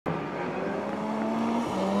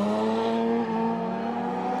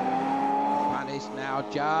Now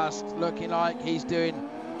just looking like he's doing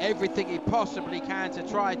everything he possibly can to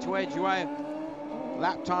try to edge away.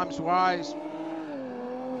 Lap times wise,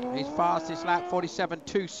 his fastest lap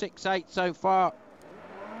 47.268 so far.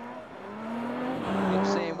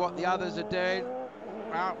 Seeing what the others are doing,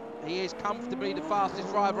 well, he is comfortably the fastest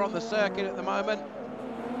driver on the circuit at the moment.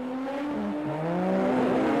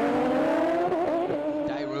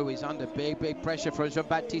 Dayraut is under big pressure from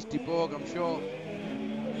Jean-Baptiste Dubourg. I'm sure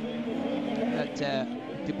that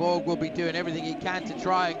Dubourg will be doing everything he can to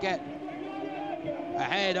try and get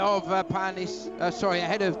ahead of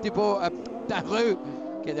ahead of Dayraut.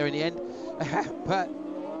 Get there in the end. But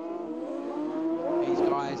these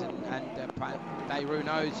guys and Dayraut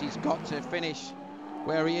knows he's got to finish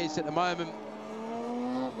where he is at the moment.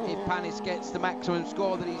 If Panis gets the maximum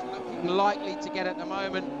score that he's looking likely to get at the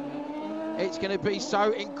moment, it's going to be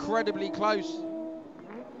so incredibly close.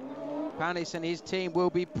 Panis and his team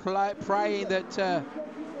will be praying that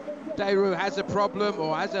Dayraut has a problem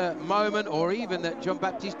or has a moment, or even that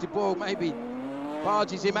Jean-Baptiste Dubourg maybe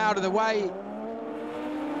barges him out of the way.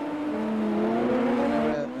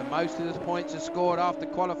 Most of the points are scored after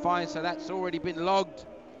qualifying, so that's already been logged.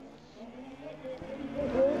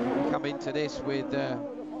 We come into this with the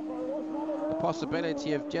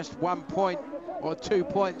possibility of just 1 point or 2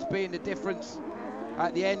 points being the difference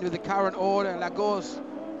at the end of the current order. Lagos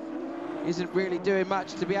isn't really doing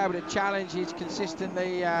much to be able to challenge. He's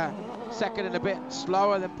consistently second and a bit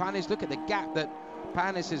slower than Panis. Look at the gap that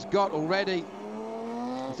Panis has got already.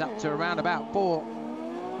 He's up to around about 4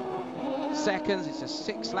 seconds. It's a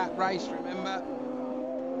 6-lap race, remember,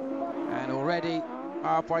 and already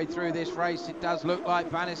halfway through this race it does look like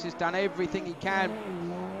Panis has done everything he can,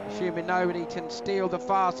 assuming nobody can steal the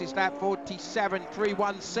fastest lap.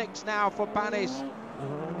 47.316 now for Panis,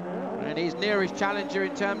 and his nearest challenger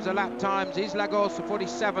in terms of lap times is Lagos for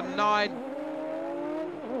 47.9,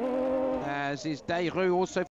 as is Dayraut also